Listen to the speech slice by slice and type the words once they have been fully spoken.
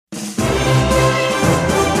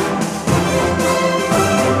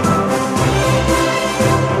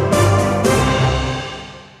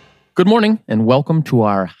Good morning and welcome to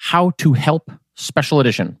our How to Help special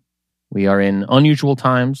edition. We are in unusual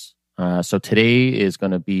times, so today is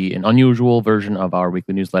going to be an unusual version of our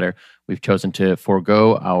weekly newsletter. We've chosen to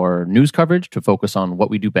forego our news coverage to focus on what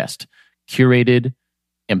we do best, curated,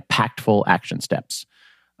 impactful action steps.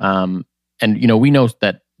 And we know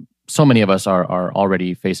that so many of us are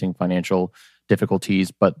already facing financial difficulties,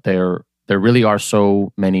 but there really are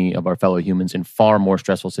so many of our fellow humans in far more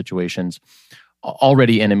stressful situations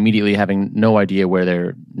already and immediately having no idea where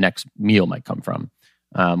their next meal might come from.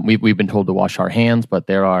 We've been told to wash our hands, but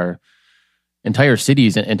there are entire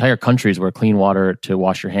cities and entire countries where clean water to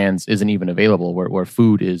wash your hands isn't even available, where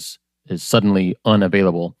food is suddenly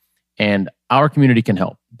unavailable. And our community can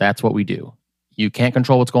help. That's what we do. You can't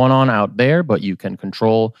control what's going on out there, but you can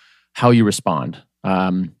control how you respond.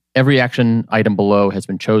 Every action item below has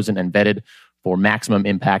been chosen and vetted for maximum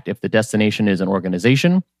impact. If the destination is an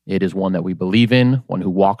organization, it is one that we believe in, one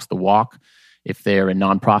who walks the walk. If they're a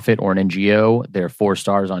nonprofit or an NGO, they're 4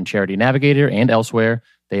 stars on Charity Navigator and elsewhere.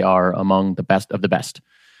 They are among the best of the best.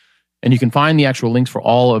 And you can find the actual links for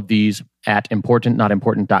all of these at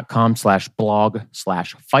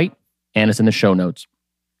importantnotimportant.com/blog/fight, and it's in the show notes.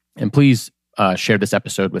 And please share this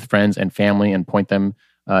episode with friends and family and point them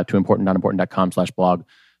to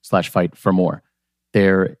importantnotimportant.com/blog/fight for more.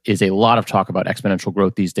 There is a lot of talk about exponential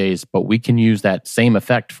growth these days, but we can use that same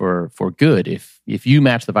effect for good. If you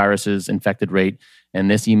match the virus's infected rate and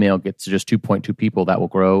this email gets to just 2.2 people, that will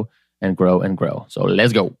grow and grow and grow. So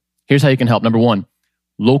let's go. Here's how you can help. Number 1,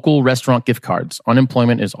 local restaurant gift cards.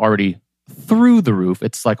 Unemployment is already through the roof.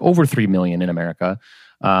 It's like over 3 million in America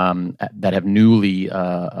that have newly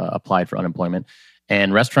applied for unemployment.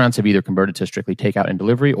 And restaurants have either converted to strictly takeout and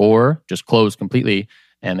delivery or just closed completely.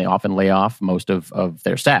 And they often lay off most of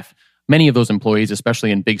their staff. Many of those employees,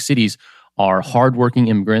 especially in big cities, are hardworking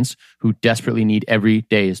immigrants who desperately need every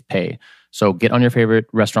day's pay. So get on your favorite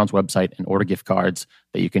restaurant's website and order gift cards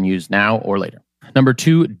that you can use now or later. Number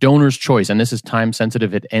 2, donor's choice. And this is time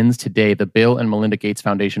sensitive. It ends today. The Bill and Melinda Gates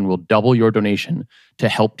Foundation will double your donation to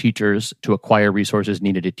help teachers to acquire resources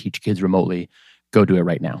needed to teach kids remotely. Go do it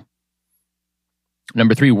right now.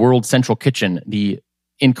 Number 3, World Central Kitchen. The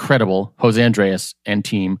incredible Jose Andreas and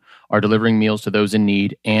team are delivering meals to those in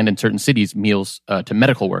need, and in certain cities, meals to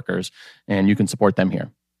medical workers, and you can support them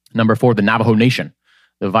here. Number 4, the Navajo Nation.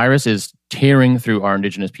 The virus is tearing through our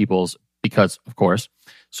indigenous peoples because, of course,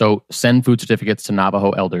 so send food certificates to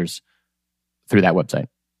Navajo elders through that website.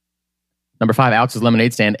 Number 5, Alex's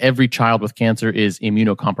Lemonade Stand. Every child with cancer is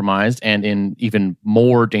immunocompromised and in even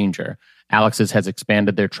more danger. Alex's has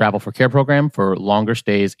expanded their Travel for Care program for longer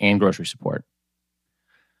stays and grocery support.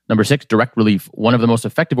 Number 6, Direct Relief. One of the most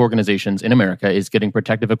effective organizations in America is getting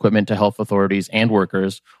protective equipment to health authorities and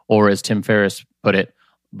workers, or as Tim Ferriss put it,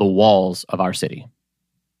 the walls of our city.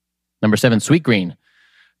 Number 7, Sweetgreen.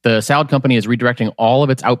 The salad company is redirecting all of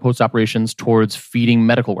its outpost operations towards feeding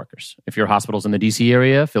medical workers. If your hospital's in the DC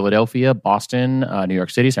area, Philadelphia, Boston, New York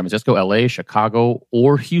City, San Francisco, LA, Chicago,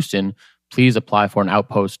 or Houston, please apply for an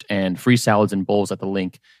outpost and free salads and bowls at the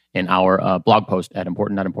link in our blog post at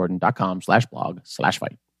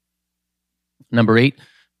importantnotimportant.com/blog/fight. Number 8,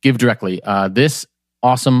 Give Directly. This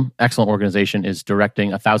awesome, excellent organization is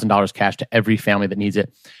directing $1,000 cash to every family that needs it.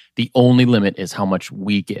 The only limit is how much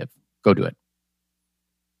we give. Go do it.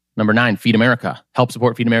 Number 9, Feed America. Help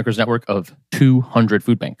support Feed America's network of 200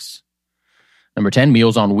 food banks. Number 10,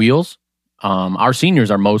 Meals on Wheels. Our seniors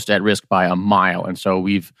are most at risk by a mile, and so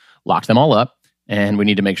we've locked them all up, and we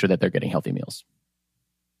need to make sure that they're getting healthy meals.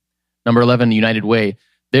 Number 11, United Way.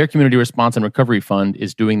 Their Community Response and Recovery Fund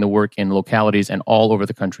is doing the work in localities and all over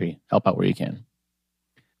the country. Help out where you can.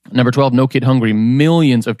 Number 12, No Kid Hungry.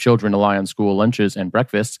 Millions of children rely on school lunches and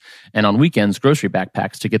breakfasts, and on weekends, grocery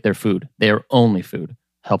backpacks to get their food, their only food.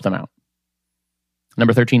 Help them out.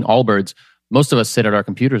 Number 13, Allbirds. Most of us sit at our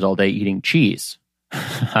computers all day eating cheese.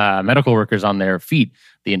 Medical workers on their feet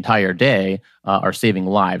the entire day are saving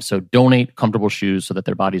lives. So donate comfortable shoes so that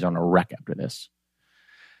their bodies aren't a wreck after this.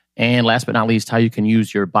 And last but not least, how you can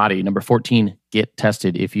use your body. Number 14, get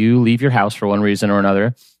tested. If you leave your house for one reason or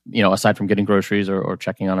another, aside from getting groceries or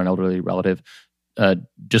checking on an elderly relative,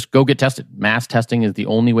 just go get tested. Mass testing is the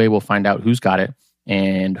only way we'll find out who's got it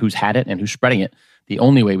and who's had it and who's spreading it. The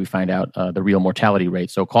only way we find out the real mortality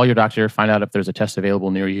rate. So call your doctor, find out if there's a test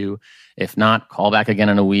available near you. If not, call back again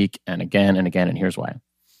in a week and again and again, and here's why.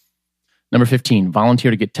 Number 15,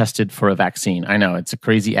 volunteer to get tested for a vaccine. I know it's a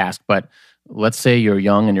crazy ask, but let's say you're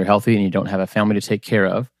young and you're healthy and you don't have a family to take care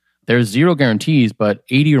of. there's zero guarantees, but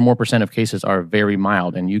 80 or more % of cases are very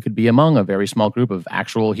mild. And you could be among a very small group of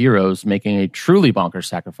actual heroes making a truly bonkers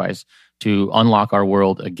sacrifice to unlock our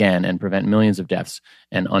world again and prevent millions of deaths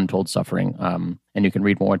and untold suffering. And you can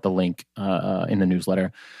read more at the link in the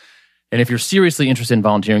newsletter. And if you're seriously interested in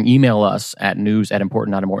volunteering, email us at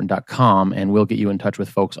news@importantnotimportant.com, and we'll get you in touch with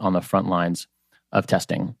folks on the front lines of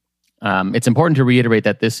testing. It's important to reiterate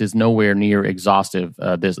that this is nowhere near exhaustive,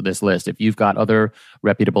 this list. If you've got other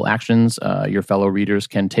reputable actions your fellow readers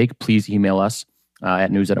can take, please email us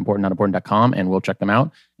at news@importantnotimportant.com, and we'll check them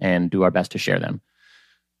out and do our best to share them.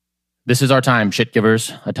 This is our time, shit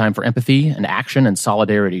givers, a time for empathy and action and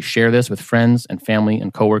solidarity. Share this with friends and family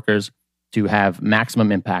and coworkers to have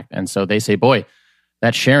maximum impact. And so they say, boy,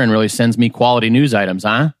 that Sharon really sends me quality news items,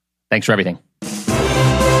 huh? Thanks for everything.